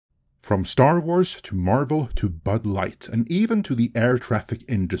From Star Wars to Marvel to Bud Light, and even to the air traffic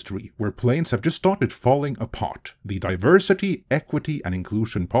industry, where planes have just started falling apart, the diversity, equity and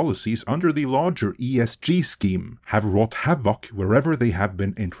inclusion policies under the larger ESG scheme have wrought havoc wherever they have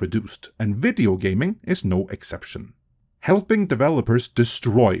been introduced, and video gaming is no exception. Helping developers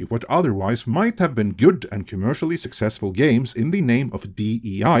destroy what otherwise might have been good and commercially successful games in the name of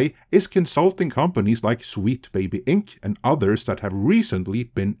DEI is consulting companies like Sweet Baby Inc. and others that have recently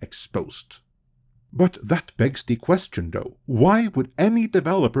been exposed. But that begs the question though, why would any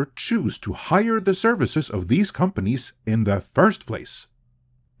developer choose to hire the services of these companies in the first place?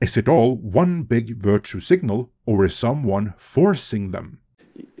 Is it all one big virtue signal, or is someone forcing them?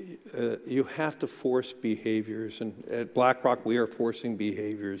 You have to force behaviors, and at BlackRock we are forcing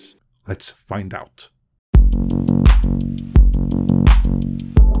behaviors. Let's find out.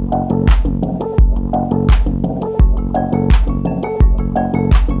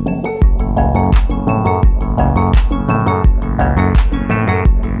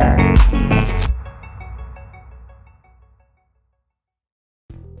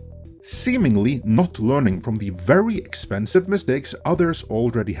 Seemingly not learning from the very expensive mistakes others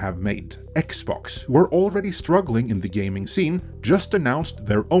already have made, Xbox, who are already struggling in the gaming scene, just announced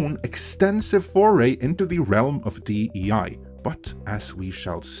their own extensive foray into the realm of DEI. But as we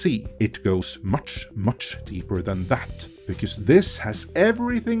shall see, it goes much deeper than that, because this has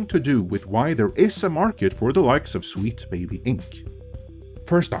everything to do with why there is a market for the likes of Sweet Baby Inc.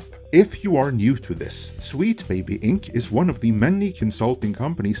 First up, if you are new to this, Sweet Baby Inc. is one of the many consulting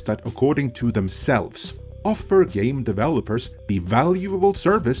companies that, according to themselves, offer game developers the valuable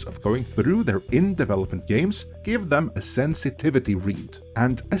service of going through their in-development games, give them a sensitivity read,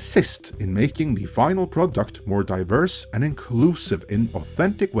 and assist in making the final product more diverse and inclusive in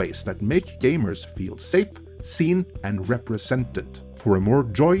authentic ways that make gamers feel safe, seen, and represented, for a more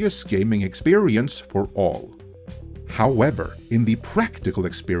joyous gaming experience for all. However, in the practical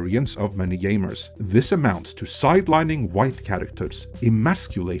experience of many gamers, this amounts to sidelining white characters,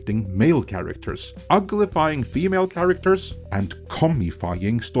 emasculating male characters, uglifying female characters, and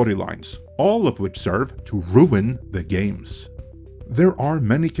commifying storylines, all of which serve to ruin the games. There are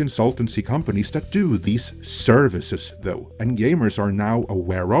many consultancy companies that do these services though, and gamers are now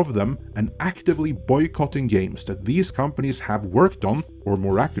aware of them and actively boycotting games that these companies have worked on, or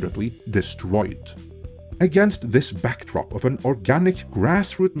more accurately, destroyed. Against this backdrop of an organic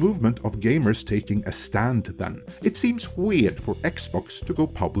grassroots movement of gamers taking a stand then, it seems weird for Xbox to go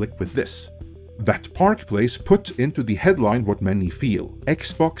public with this. That Park Place put into the headline what many feel.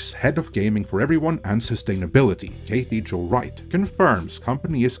 Xbox head of gaming for everyone and sustainability, Katie Jo Wright, confirms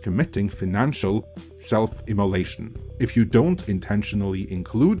company is committing financial self-immolation. If you don't intentionally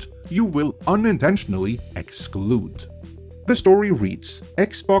include, you will unintentionally exclude. The story reads,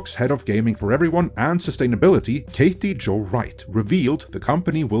 Xbox head of gaming for everyone and sustainability, Katie Jo Wright, revealed the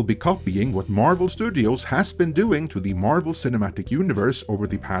company will be copying what Marvel Studios has been doing to the Marvel Cinematic Universe over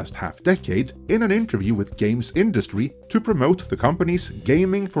the past half-decade in an interview with Games Industry to promote the company's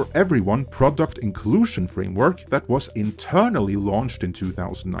Gaming for Everyone product inclusion framework that was internally launched in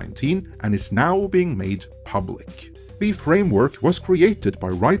 2019 and is now being made public. The framework was created by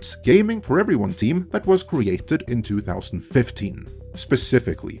Wright's Gaming for Everyone team that was created in 2015.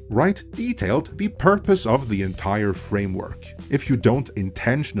 Specifically, Wright detailed the purpose of the entire framework. If you don't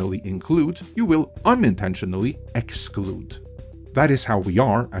intentionally include, you will unintentionally exclude. That is how we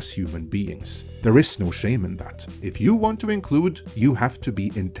are as human beings. There is no shame in that. If you want to include, you have to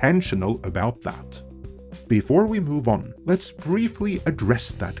be intentional about that. Before we move on, let's briefly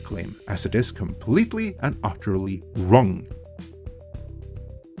address that claim, as it is completely and utterly wrong.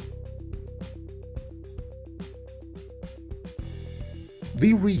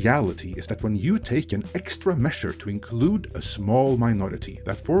 The reality is that when you take an extra measure to include a small minority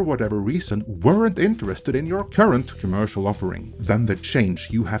that for whatever reason weren't interested in your current commercial offering, then the change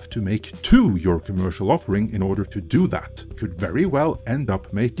you have to make to your commercial offering in order to do that could very well end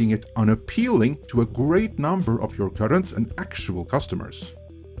up making it unappealing to a great number of your current and actual customers.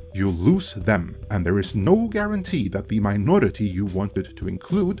 You lose them, and there is no guarantee that the minority you wanted to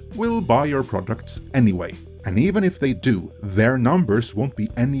include will buy your products anyway. And even if they do, their numbers won't be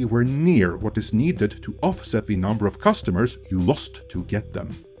anywhere near what is needed to offset the number of customers you lost to get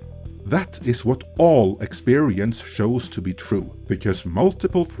them. That is what all experience shows to be true, because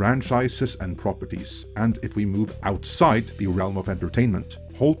multiple franchises and properties, and if we move outside the realm of entertainment,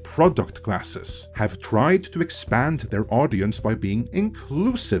 whole product classes, have tried to expand their audience by being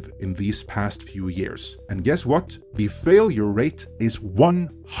inclusive in these past few years. And guess what? The failure rate is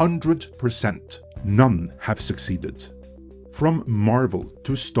 100%. None have succeeded. From Marvel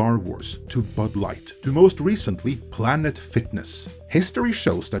to Star Wars to Bud Light to most recently Planet Fitness, history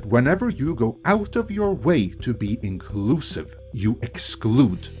shows that whenever you go out of your way to be inclusive, you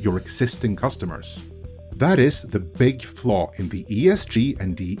exclude your existing customers. That is the big flaw in the ESG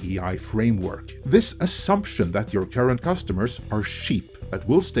and DEI framework. This assumption that your current customers are sheep that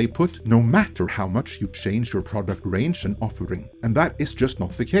will stay put no matter how much you change your product range and offering, and that is just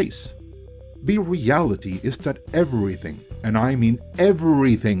not the case. The reality is that everything, and I mean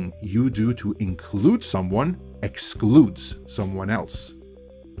everything you do to include someone, excludes someone else.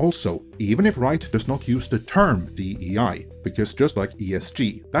 Also, even if Wright does not use the term DEI, because just like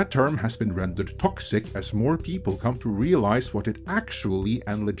ESG, that term has been rendered toxic as more people come to realize what it actually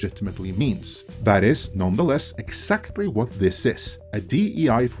and legitimately means. That is, nonetheless, exactly what this is, a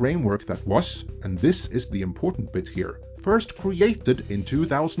DEI framework that was, and this is the important bit here, first created in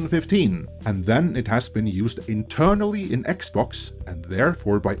 2015, and then it has been used internally in Xbox, and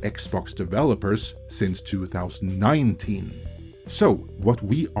therefore by Xbox developers, since 2019. So, what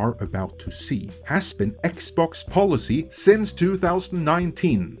we are about to see has been Xbox policy since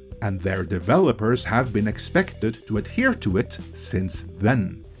 2019, and their developers have been expected to adhere to it since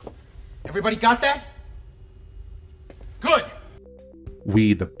then. Everybody got that? Good!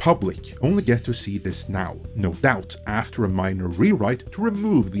 We, the public, only get to see this now, no doubt after a minor rewrite to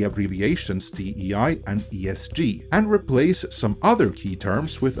remove the abbreviations DEI and ESG, and replace some other key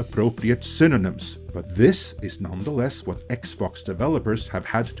terms with appropriate synonyms, but this is nonetheless what Xbox developers have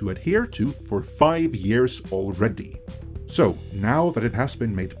had to adhere to for 5 years already. So, now that it has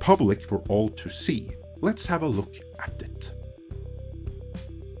been made public for all to see, let's have a look at it.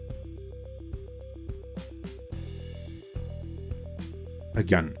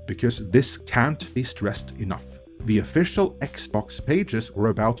 Again, because this can't be stressed enough. The official Xbox pages we're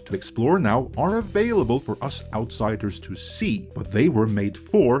about to explore now are available for us outsiders to see, but they were made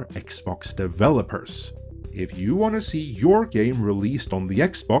for Xbox developers. If you want to see your game released on the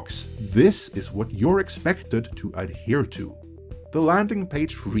Xbox, this is what you're expected to adhere to. The landing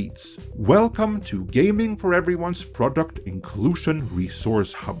page reads, "Welcome to Gaming for Everyone's Product Inclusion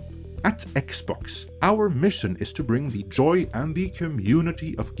Resource Hub. At Xbox, our mission is to bring the joy and the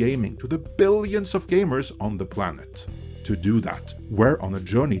community of gaming to the billions of gamers on the planet. To do that, we're on a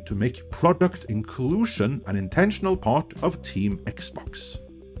journey to make product inclusion an intentional part of Team Xbox.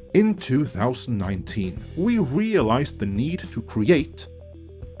 In 2019, we realized the need to create..."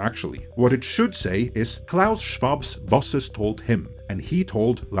 Actually, what it should say is Klaus Schwab's bosses told him, and he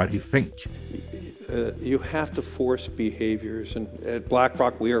told Larry Fink. You have to force behaviors, and at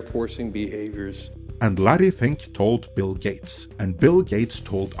BlackRock we are forcing behaviors. And Larry Fink told Bill Gates, and Bill Gates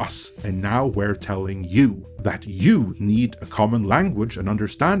told us, and now we're telling you that you need a common language and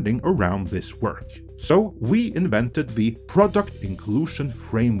understanding around this work. So we invented the Product Inclusion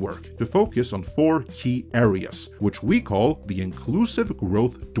Framework to focus on 4 key areas, which we call the Inclusive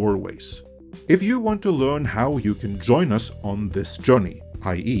Growth Doorways. If you want to learn how you can join us on this journey,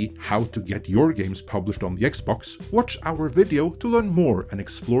 i.e. how to get your games published on the Xbox, watch our video to learn more and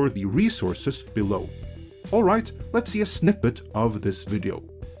explore the resources below. Alright, let's see a snippet of this video.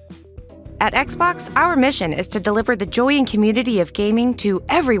 At Xbox, our mission is to deliver the joy and community of gaming to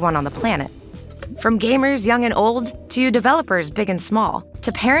everyone on the planet. From gamers young and old, to developers big and small,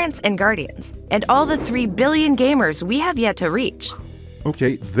 to parents and guardians, and all the 3 billion gamers we have yet to reach.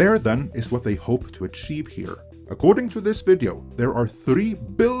 Okay, there then is what they hope to achieve here. According to this video, there are 3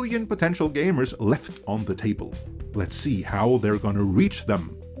 billion potential gamers left on the table. Let's see how they're gonna reach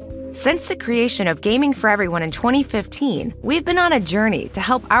them. Since the creation of Gaming for Everyone in 2015, we've been on a journey to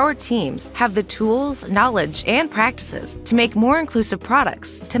help our teams have the tools, knowledge, and practices to make more inclusive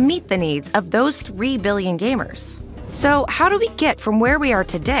products to meet the needs of those 3 billion gamers. So how do we get from where we are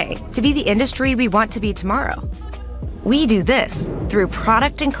today to be the industry we want to be tomorrow? We do this through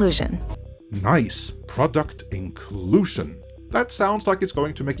product inclusion. Nice, product inclusion. That sounds like it's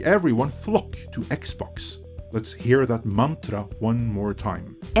going to make everyone flock to Xbox. Let's hear that mantra one more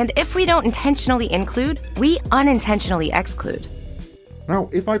time. And if we don't intentionally include, we unintentionally exclude. Now,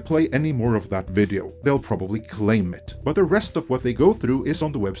 if I play any more of that video, they'll probably claim it, but the rest of what they go through is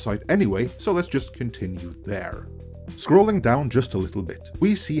on the website anyway, so let's just continue there. Scrolling down just a little bit,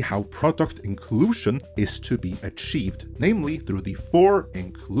 we see how product inclusion is to be achieved, namely through the 4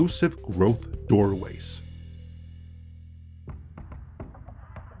 inclusive growth doorways.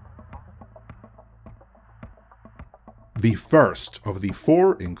 The first of the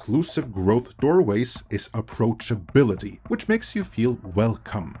 4 inclusive growth doorways is approachability, which makes you feel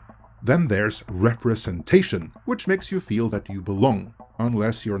welcome. Then there's representation, which makes you feel that you belong.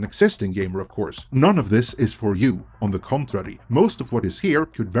 unless you're an existing gamer of course. None of this is for you. On the contrary, most of what is here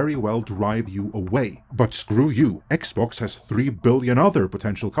could very well drive you away. But screw you, Xbox has 3 billion other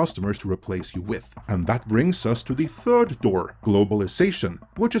potential customers to replace you with. And that brings us to the third door, globalization,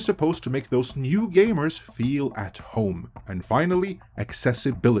 which is supposed to make those new gamers feel at home. And finally,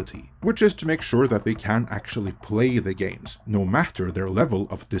 accessibility, which is to make sure that they can actually play the games, no matter their level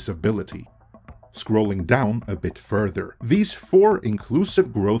of disability. Scrolling down a bit further, these 4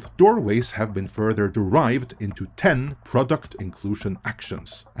 inclusive growth doorways have been further derived into 10 product inclusion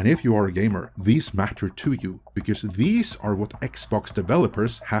actions. And if you are a gamer, these matter to you, because these are what Xbox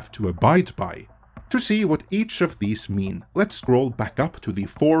developers have to abide by. To see what each of these mean, let's scroll back up to the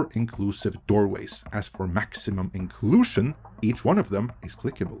 4 inclusive doorways. As for maximum inclusion, each one of them is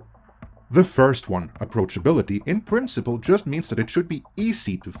clickable. The first one, approachability, in principle just means that it should be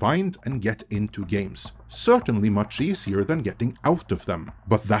easy to find and get into games. Certainly much easier than getting out of them.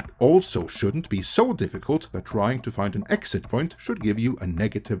 But that also shouldn't be so difficult that trying to find an exit point should give you a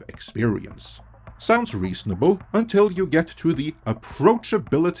negative experience. Sounds reasonable until you get to the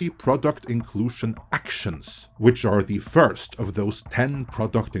approachability product inclusion actions, which are the first of those 10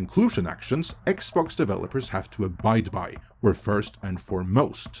 product inclusion actions Xbox developers have to abide by, where first and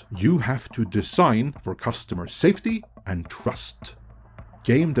foremost, you have to design for customer safety and trust.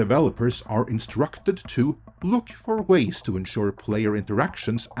 Game developers are instructed to look for ways to ensure player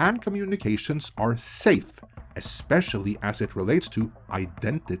interactions and communications are safe, especially as it relates to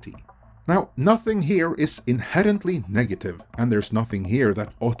identity. Now, nothing here is inherently negative, and there's nothing here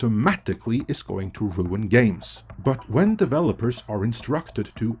that automatically is going to ruin games. But when developers are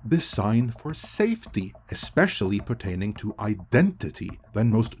instructed to design for safety, especially pertaining to identity, then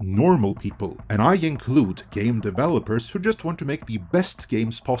most normal people, and I include game developers who just want to make the best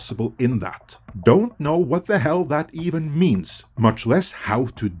games possible in that, don't know what the hell that even means, much less how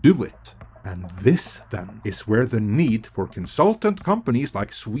to do it. And this, then, is where the need for consultant companies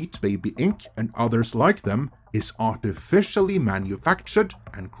like Sweet Baby Inc. and others like them is artificially manufactured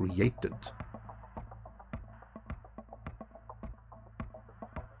and created.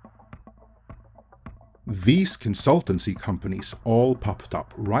 These consultancy companies all popped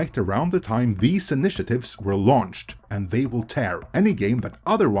up right around the time these initiatives were launched, and they will tear any game that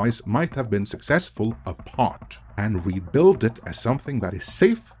otherwise might have been successful apart, and rebuild it as something that is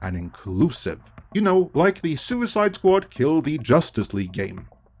safe and inclusive. You know, like the Suicide Squad Kill the Justice League game.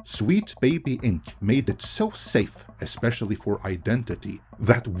 Sweet Baby Inc. made it so safe, especially for identity,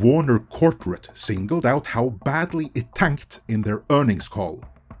 that Warner Corporate singled out how badly it tanked in their earnings call.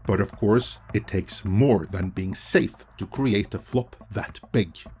 But of course, it takes more than being safe to create a flop that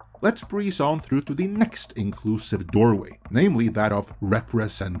big. Let's breeze on through to the next inclusive doorway, namely that of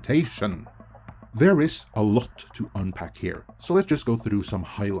representation. There is a lot to unpack here, so let's just go through some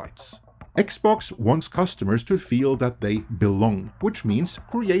highlights. Xbox wants customers to feel that they belong, which means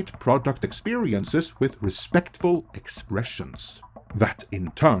create product experiences with respectful expressions. That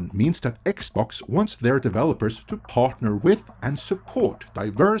in turn means that Xbox wants their developers to partner with and support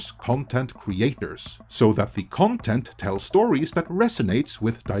diverse content creators, so that the content tells stories that resonates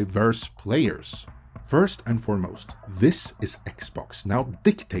with diverse players. First and foremost, this is Xbox now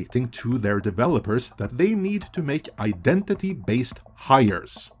dictating to their developers that they need to make identity-based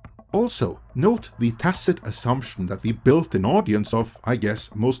hires. Also, note the tacit assumption that the built-in audience of, I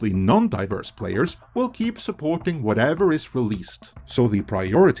guess, mostly non-diverse players will keep supporting whatever is released. So the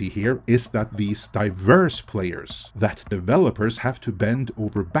priority here is that these diverse players, that developers have to bend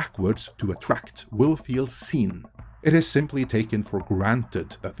over backwards to attract, will feel seen. It is simply taken for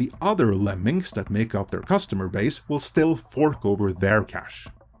granted that the other lemmings that make up their customer base will still fork over their cash.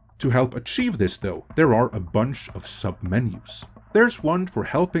 To help achieve this though, there are a bunch of sub-menus. There's one for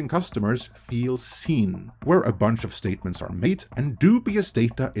helping customers feel seen, where a bunch of statements are made and dubious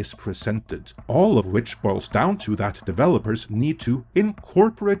data is presented, all of which boils down to that developers need to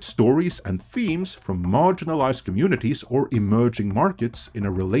incorporate stories and themes from marginalized communities or emerging markets in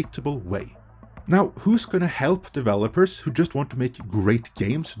a relatable way. Now, who's gonna help developers who just want to make great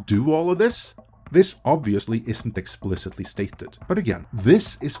games do all of this? This obviously isn't explicitly stated, but again,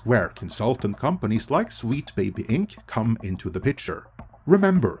 this is where consultant companies like Sweet Baby Inc. come into the picture.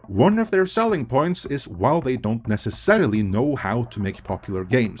 Remember, one of their selling points is while they don't necessarily know how to make popular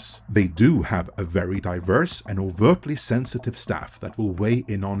games, they do have a very diverse and overtly sensitive staff that will weigh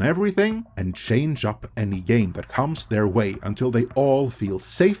in on everything and change up any game that comes their way until they all feel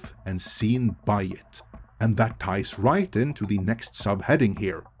safe and seen by it. And that ties right into the next subheading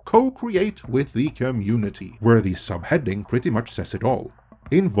here. Co-create with the community, where the subheading pretty much says it all.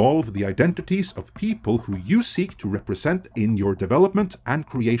 involve the identities of people who you seek to represent in your development and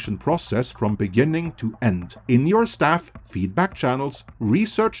creation process from beginning to end, in your staff, feedback channels,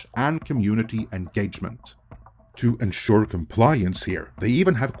 research, and community engagement. To ensure compliance here, they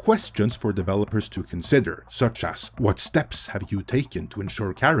even have questions for developers to consider, such as what steps have you taken to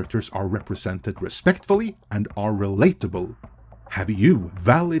ensure characters are represented respectfully and are relatable? Have you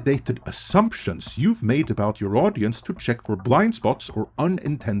validated assumptions you've made about your audience to check for blind spots or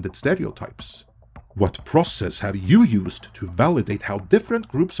unintended stereotypes? What process have you used to validate how different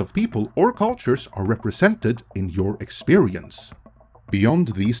groups of people or cultures are represented in your experience? Beyond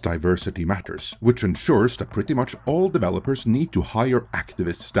these diversity matters, which ensures that pretty much all developers need to hire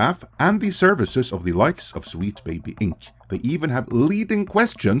activist staff and the services of the likes of Sweet Baby Inc. They even have leading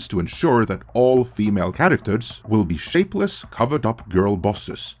questions to ensure that all female characters will be shapeless, covered-up girl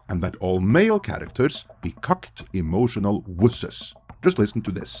bosses, and that all male characters be cucked, emotional wusses. Just listen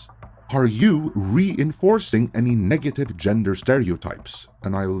to this. Are you reinforcing any negative gender stereotypes?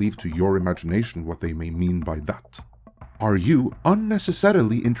 And I leave to your imagination what they may mean by that. Are you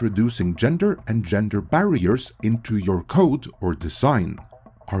unnecessarily introducing gender and gender barriers into your code or design?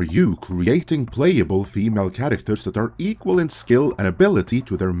 Are you creating playable female characters that are equal in skill and ability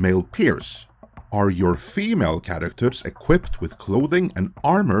to their male peers? Are your female characters equipped with clothing and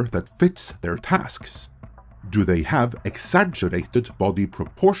armor that fits their tasks? Do they have exaggerated body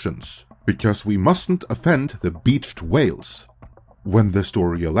proportions? Because we mustn't offend the beached whales. When the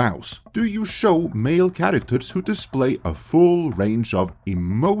story allows, do you show male characters who display a full range of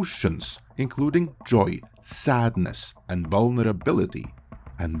emotions, including joy, sadness, and vulnerability?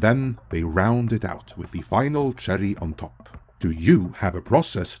 And then they round it out with the final cherry on top. Do you have a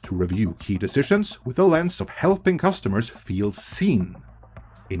process to review key decisions with a lens of helping customers feel seen?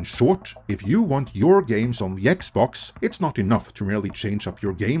 In short, if you want your games on the Xbox, it's not enough to merely change up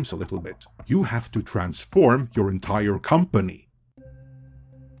your games a little bit. You have to transform your entire company.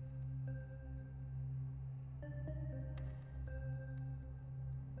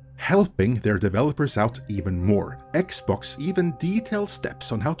 Helping their developers out even more, Xbox even details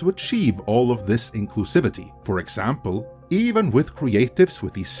steps on how to achieve all of this inclusivity. For example, even with creatives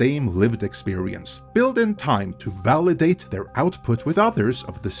with the same lived experience, build in time to validate their output with others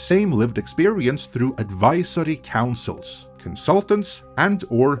of the same lived experience through advisory councils, consultants,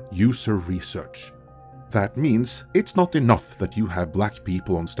 and/or user research. That means it's not enough that you have black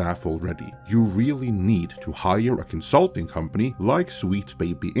people on staff already. You really need to hire a consulting company like Sweet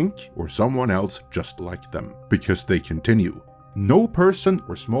Baby Inc. or someone else just like them. Because they continue, no person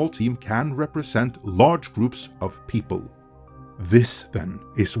or small team can represent large groups of people. This, then,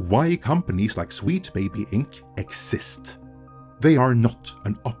 is why companies like Sweet Baby Inc. exist. They are not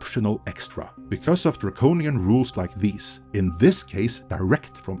an optional extra, because of draconian rules like these, in this case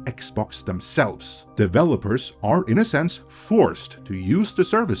direct from Xbox themselves. Developers are in a sense forced to use the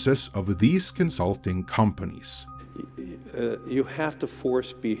services of these consulting companies. You have to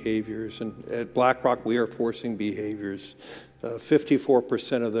force behaviors, and at BlackRock we are forcing behaviors.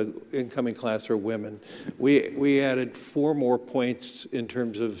 54% of the incoming class are women. We added 4 more points in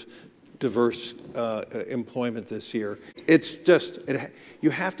terms of diverse employment this year. It's just, you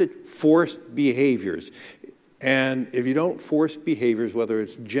have to force behaviors. And if you don't force behaviors, whether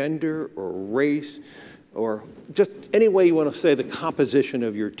it's gender or race or just any way you want to say the composition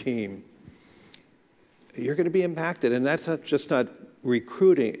of your team, you're going to be impacted. And that's not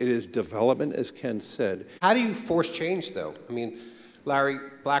recruiting, it is development, as Ken said. How do you force change, though? I mean, Larry,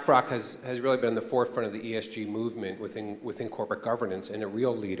 BlackRock has really been in the forefront of the ESG movement within corporate governance and a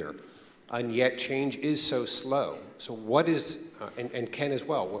real leader. And yet change is so slow. So what is, and Ken as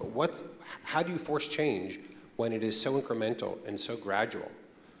well, how do you force change when it is so incremental and so gradual?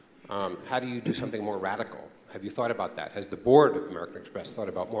 How do you do something more radical? Have you thought about that? Has the board of American Express thought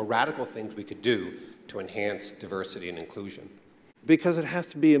about more radical things we could do to enhance diversity and inclusion? Because it has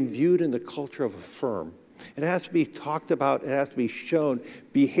to be imbued in the culture of a firm. It has to be talked about, it has to be shown.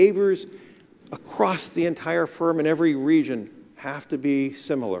 Behaviors across the entire firm in every region have to be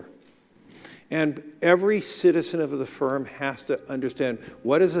similar. And every citizen of the firm has to understand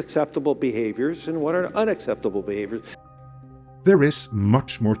what is acceptable behaviors and what are unacceptable behaviors. There is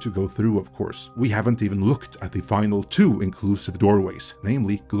much more to go through, of course. We haven't even looked at the final 2 inclusive doorways,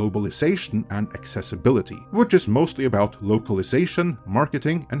 namely globalization and accessibility, which is mostly about localization,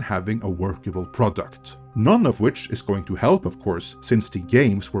 marketing, and having a workable product. None of which is going to help, of course, since the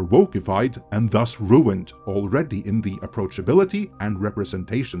games were wokeified and thus ruined already in the approachability and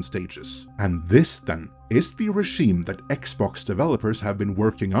representation stages. And this, then, is the regime that Xbox developers have been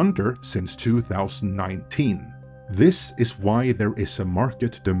working under since 2019. This is why there is a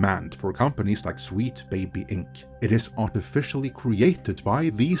market demand for companies like Sweet Baby Inc. It is artificially created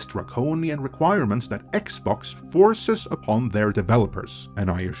by these draconian requirements that Xbox forces upon their developers.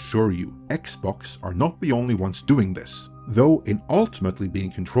 And I assure you, Xbox are not the only ones doing this. Though in ultimately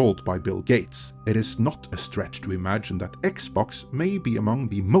being controlled by Bill Gates, it is not a stretch to imagine that Xbox may be among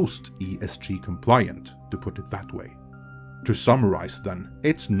the most ESG compliant, to put it that way. To summarize then,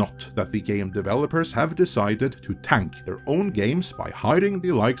 it's not that the game developers have decided to tank their own games by hiring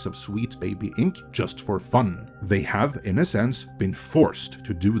the likes of Sweet Baby Inc. just for fun. They have, in a sense, been forced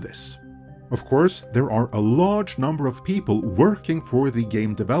to do this. Of course, there are a large number of people working for the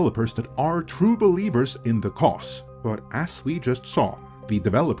game developers that are true believers in the cause, but as we just saw, the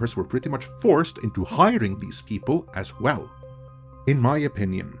developers were pretty much forced into hiring these people as well. In my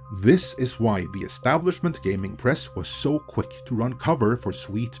opinion, this is why the establishment gaming press was so quick to run cover for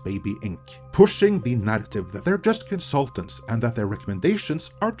Sweet Baby Inc., pushing the narrative that they're just consultants and that their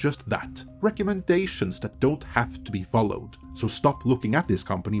recommendations are just that, recommendations that don't have to be followed. So stop looking at this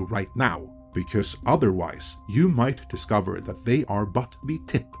company right now, because otherwise you might discover that they are but the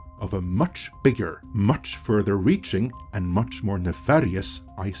tip of a much bigger, much further reaching, and much more nefarious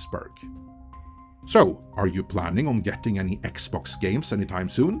iceberg. So, are you planning on getting any Xbox games anytime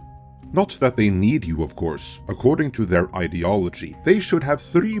soon? Not that they need you, of course. According to their ideology, they should have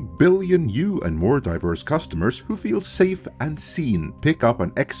 3 billion new and more diverse customers who feel safe and seen pick up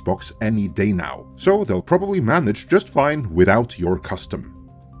an Xbox any day now. So they'll probably manage just fine without your custom.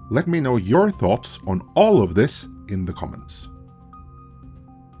 Let me know your thoughts on all of this in the comments.